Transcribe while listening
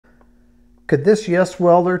Could this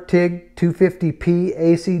YesWelder TIG250P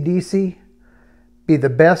AC-DC be the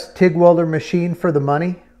best TIG welder machine for the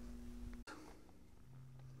money?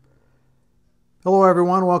 Hello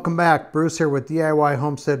everyone, welcome back. Bruce here with DIY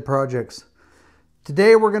Homestead Projects.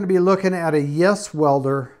 Today we're going to be looking at a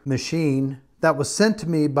YesWelder machine that was sent to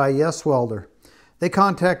me by YesWelder. They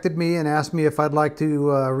contacted me and asked me if I'd like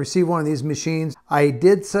to receive one of these machines. I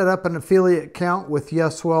did set up an affiliate account with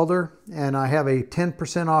YesWelder and I have a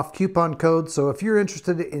 10% off coupon code. So if you're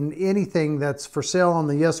interested in anything that's for sale on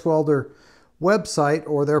the YesWelder website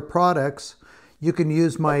or their products, you can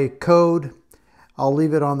use my code. I'll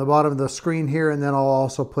leave it on the bottom of the screen here and then I'll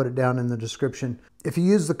also put it down in the description. If you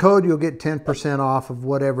use the code, you'll get 10% off of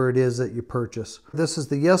whatever it is that you purchase. This is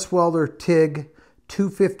the YesWelder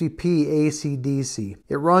TIG250P AC-DC.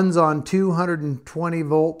 It runs on 220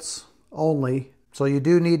 volts only, so you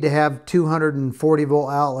do need to have 240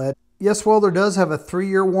 volt outlet. YesWelder does have a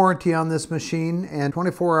 3-year warranty on this machine and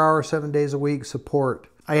 24-hour, 7 days a week support.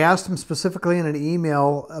 I asked them specifically in an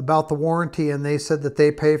email about the warranty and they said that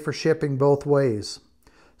they pay for shipping both ways.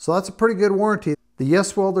 So that's a pretty good warranty. The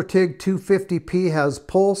YesWelder TIG250P has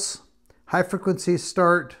pulse, high frequency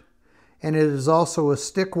start, and it is also a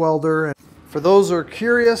stick welder. For those who are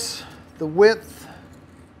curious, the width,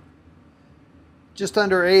 just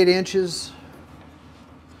under 8 inches,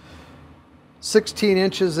 16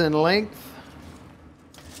 inches in length.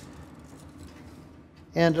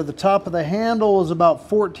 And to the top of the handle is about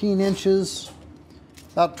 14 inches,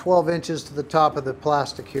 about 12 inches to the top of the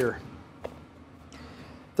plastic here.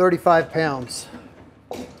 35 pounds.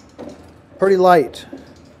 Pretty light.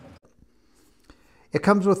 It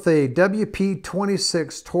comes with a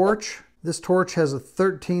WP26 torch. This torch has a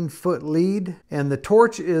 13-foot lead, and the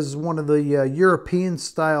torch is one of the European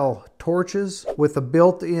style torches with a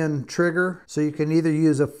built-in trigger. So you can either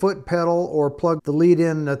use a foot pedal or plug the lead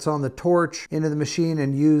in that's on the torch into the machine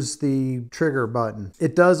and use the trigger button.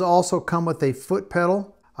 It does also come with a foot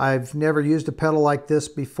pedal. I've never used a pedal like this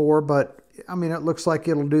before, but I mean, it looks like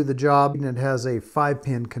it'll do the job, and it has a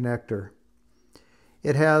 5-pin connector.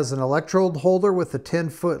 It has an electrode holder with a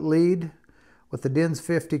 10-foot lead with the DINS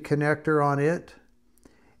 50 connector on it,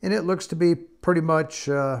 and it looks to be pretty much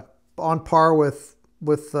on par with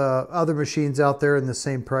other machines out there in the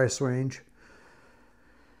same price range.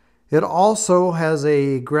 It also has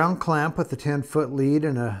a ground clamp with a 10-foot lead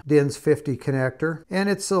and a DINS 50 connector, and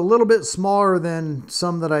it's a little bit smaller than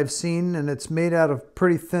some that I've seen, and it's made out of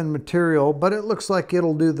pretty thin material, but it looks like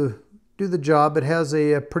it'll do the job. It has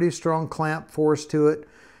a pretty strong clamp force to it,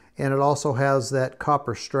 and it also has that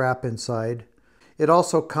copper strap inside. It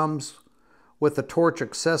also comes with a torch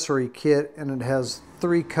accessory kit, and it has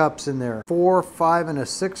 3 cups in there. 4, 5, and a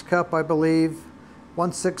 6 cup, I believe.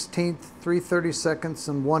 1/16, 3/32,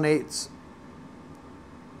 and 1/8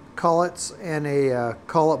 collets, and a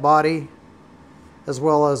collet body, as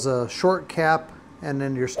well as a short cap, and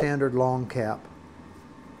then your standard long cap.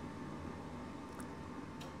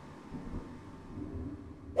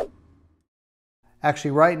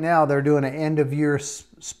 Actually, right now they're doing an end-of-year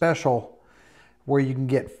special where you can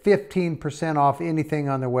get 15% off anything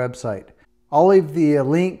on their website. I'll leave the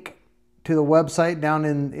link to the website down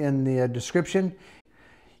in the description.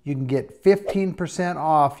 You can get 15%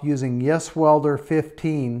 off using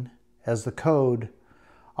YesWelder15 as the code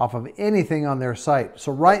off of anything on their site.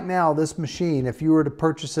 So right now, this machine, if you were to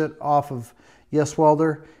purchase it off of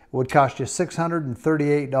YesWelder, it would cost you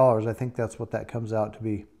 $638. I think that's what that comes out to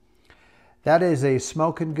be. That is a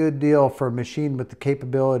smoking good deal for a machine with the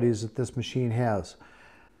capabilities that this machine has.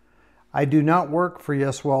 I do not work for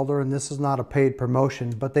YesWelder, and this is not a paid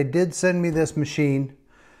promotion, but they did send me this machine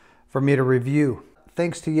for me to review.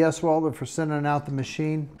 Thanks to YesWelder for sending out the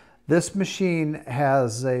machine. This machine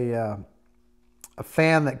has a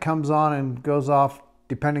fan that comes on and goes off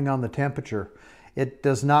depending on the temperature. It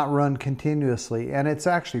does not run continuously, and it's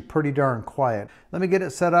actually pretty darn quiet. Let me get it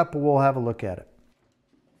set up and we'll have a look at it.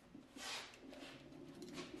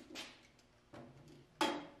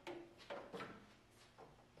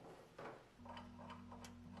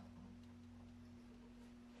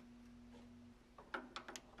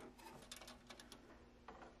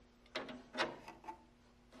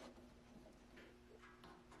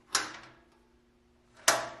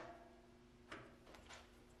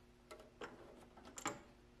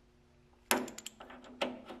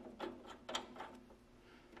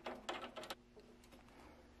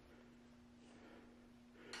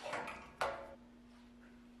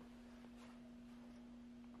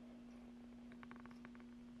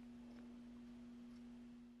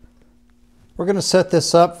 We're going to set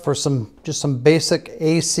this up for just some basic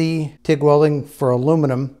AC TIG welding for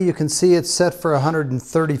aluminum. You can see it's set for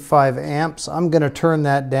 135 amps. I'm going to turn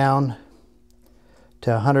that down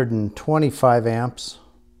to 125 amps.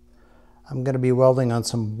 I'm going to be welding on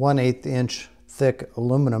some 1/8 inch thick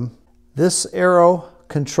aluminum. This arrow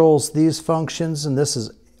controls these functions, and this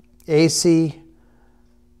is AC,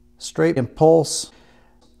 straight and pulse,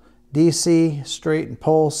 DC, straight and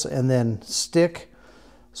pulse, and then stick.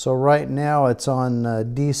 So right now it's on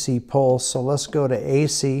DC pulse, so let's go to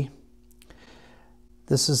AC.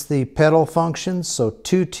 This is the pedal functions, so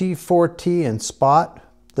 2T, 4T, and spot,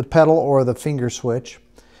 the pedal or the finger switch.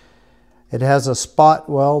 It has a spot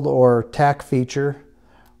weld or tack feature.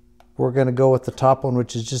 We're going to go with the top one,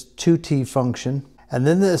 which is just 2T function. And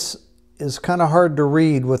then this is kind of hard to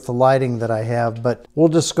read with the lighting that I have, but we'll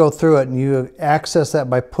just go through it, and you access that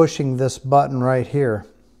by pushing this button right here.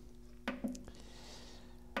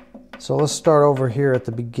 So let's start over here at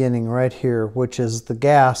the beginning right here, which is the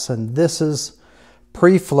gas, and this is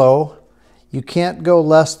pre-flow. You can't go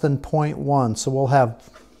less than 0.1, so we'll have,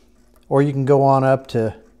 or you can go on up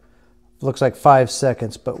to, looks like 5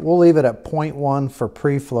 seconds, but we'll leave it at 0.1 for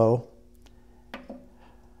pre-flow.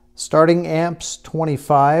 Starting amps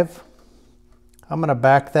 25. I'm going to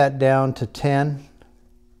back that down to 10.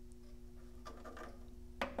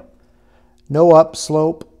 No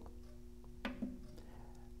upslope.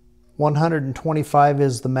 125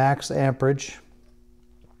 is the max amperage.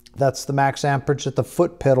 That's the max amperage that the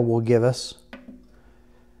foot pedal will give us.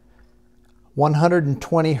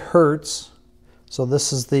 120 hertz. So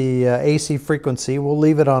this is the AC frequency. We'll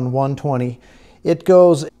leave it on 120. It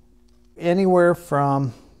goes anywhere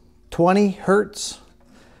from 20 hertz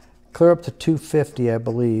clear up to 250, I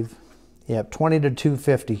believe. Yeah, 20 to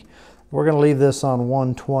 250. We're going to leave this on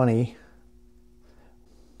 120.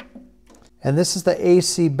 And this is the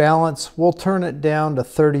AC balance. We'll turn it down to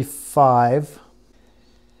 35.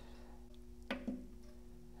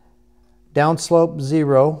 Downslope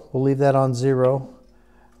 0. We'll leave that on 0.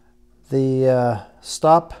 The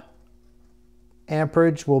stop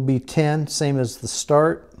amperage will be 10, same as the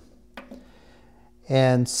start.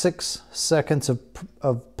 And 6 seconds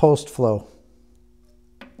of post flow.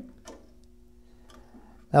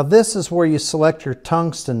 Now this is where you select your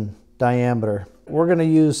tungsten diameter. We're going to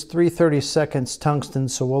use 3/32 tungsten,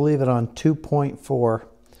 so we'll leave it on 2.4.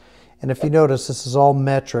 And if you notice, this is all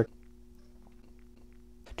metric.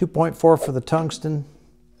 2.4 for the tungsten,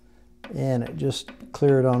 and it just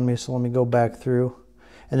cleared on me, so let me go back through.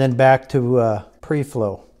 And then back to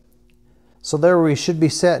pre-flow. So there we should be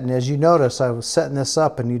setting. As you notice, I was setting this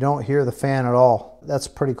up and you don't hear the fan at all. That's a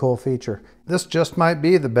pretty cool feature. This just might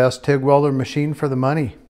be the best TIG welder machine for the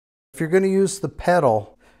money. If you're going to use the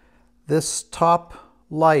pedal, this top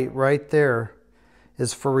light right there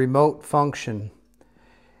is for remote function.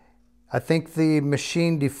 I think the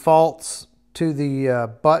machine defaults to the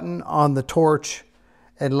button on the torch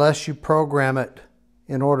unless you program it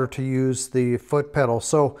in order to use the foot pedal.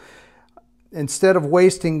 So instead of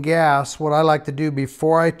wasting gas, what I like to do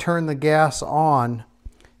before I turn the gas on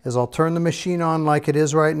is I'll turn the machine on like it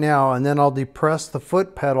is right now, and then I'll depress the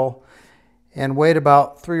foot pedal and wait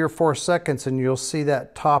about 3 or 4 seconds, and you'll see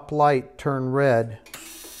that top light turn red.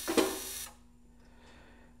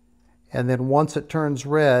 And then once it turns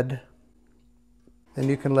red, then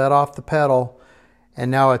you can let off the pedal,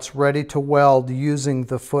 and now it's ready to weld using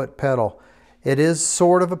the foot pedal. It is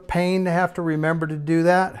sort of a pain to have to remember to do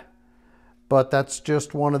that, but that's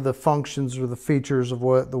just one of the functions or the features of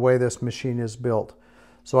the way this machine is built.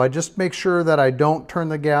 So I just make sure that I don't turn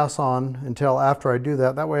the gas on until after I do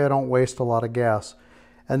that. That way I don't waste a lot of gas.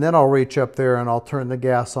 And then I'll reach up there and I'll turn the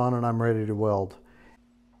gas on and I'm ready to weld.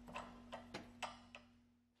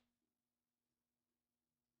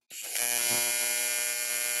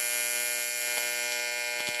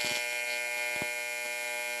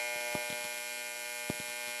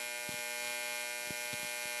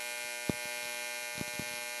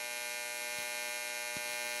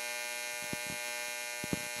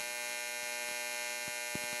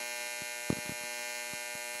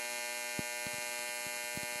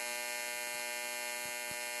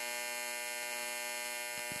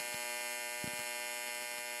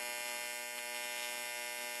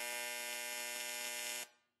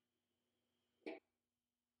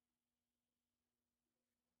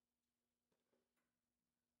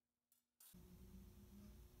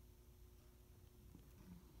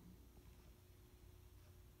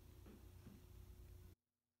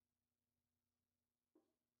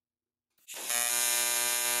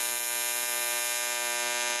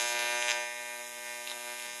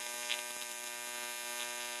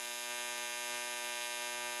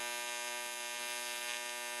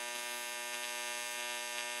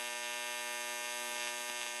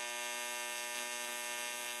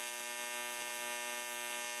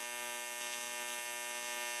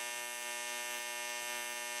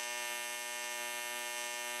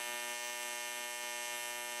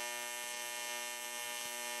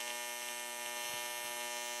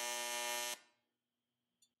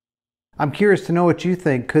 I'm curious to know what you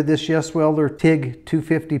think. Could this YesWelder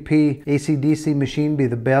TIG250P AC-DC machine be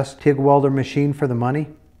the best TIG welder machine for the money?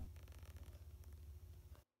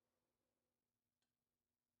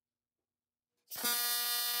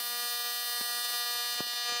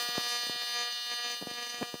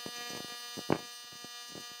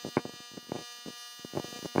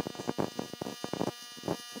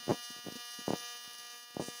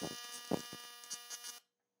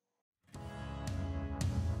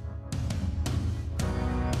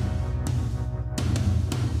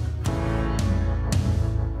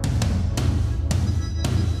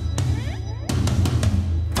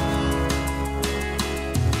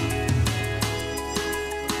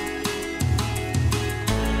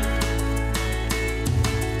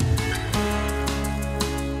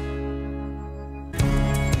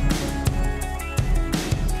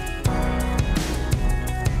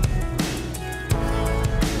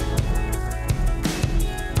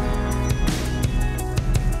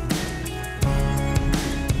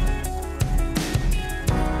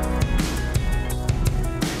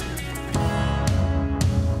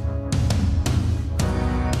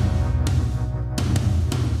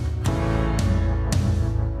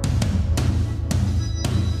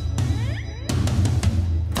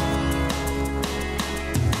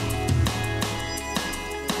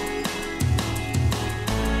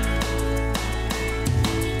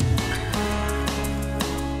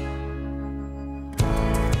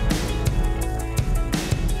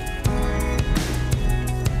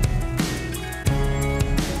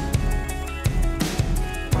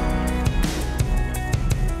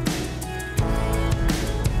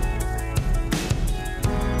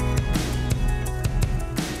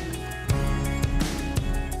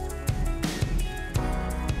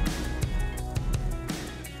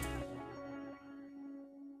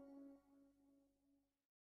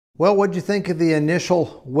 Well, what'd you think of the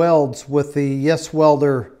initial welds with the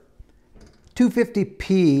YesWelder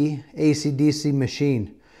 250P AC-DC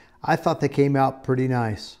machine? I thought they came out pretty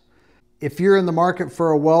nice. If you're in the market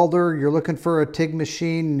for a welder, you're looking for a TIG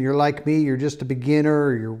machine, you're like me, you're just a beginner,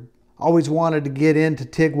 or you're always wanted to get into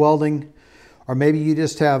TIG welding, or maybe you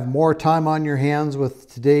just have more time on your hands with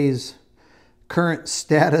today's current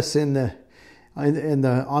status on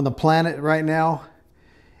the planet right now,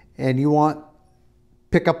 and you want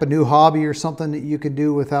pick up a new hobby or something that you could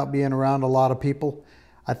do without being around a lot of people,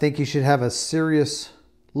 I think you should have a serious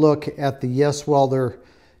look at the YesWelder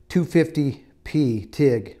 250P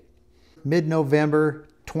TIG. Mid-November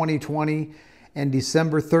 2020 and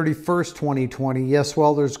December 31st, 2020,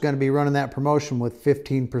 YesWelder is going to be running that promotion with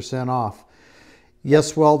 15% off.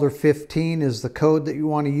 YesWelder 15 is the code that you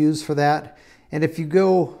want to use for that. And if you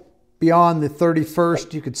go beyond the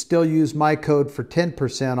 31st, you could still use my code for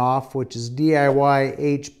 10% off, which is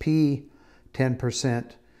DIYHP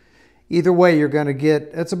 10%. Either way, you're going to get,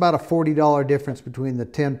 it's about a $40 difference between the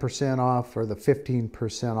 10% off or the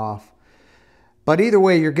 15% off. But either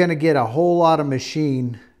way, you're going to get a whole lot of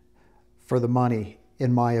machine for the money,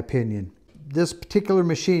 in my opinion. This particular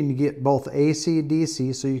machine, you get both AC,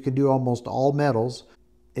 DC, so you can do almost all metals.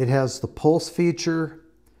 It has the pulse feature,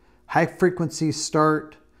 high frequency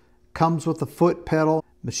start, comes with a foot pedal.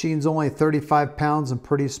 Machine's only 35 pounds and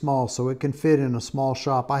pretty small, so it can fit in a small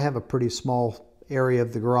shop. I have a pretty small area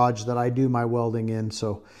of the garage that I do my welding in,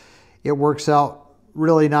 so it works out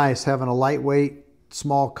really nice having a lightweight,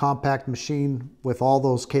 small, compact machine with all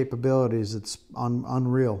those capabilities. It's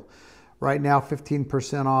unreal. Right now,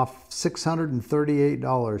 15% off,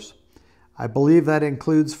 $638. I believe that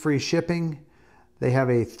includes free shipping. They have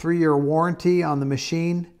a 3-year warranty on the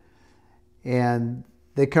machine, and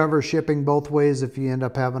they cover shipping both ways if you end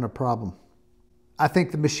up having a problem. I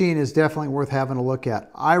think the machine is definitely worth having a look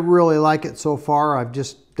at. I really like it so far. I've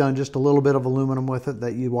just done just a little bit of aluminum with it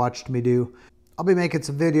that you watched me do. I'll be making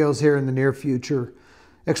some videos here in the near future,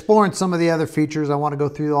 exploring some of the other features. I want to go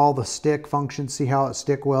through all the stick functions, see how it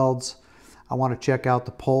stick welds. I want to check out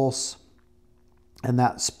the pulse and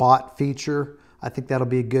that spot feature. I think that'll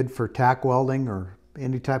be good for tack welding or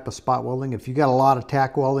any type of spot welding. If you got a lot of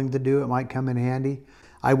tack welding to do, it might come in handy.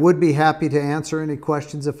 I would be happy to answer any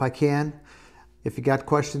questions if I can. If you got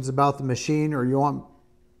questions about the machine or you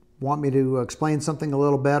want me to explain something a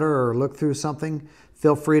little better or look through something,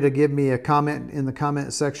 feel free to give me a comment in the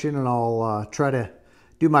comment section, and I'll try to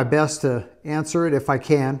do my best to answer it if I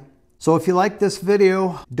can. So if you like this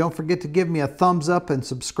video, don't forget to give me a thumbs up and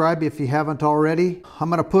subscribe if you haven't already.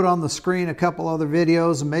 I'm going to put on the screen a couple other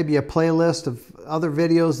videos and maybe a playlist of other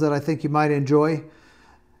videos that I think you might enjoy.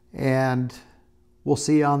 And we'll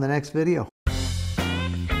see you on the next video.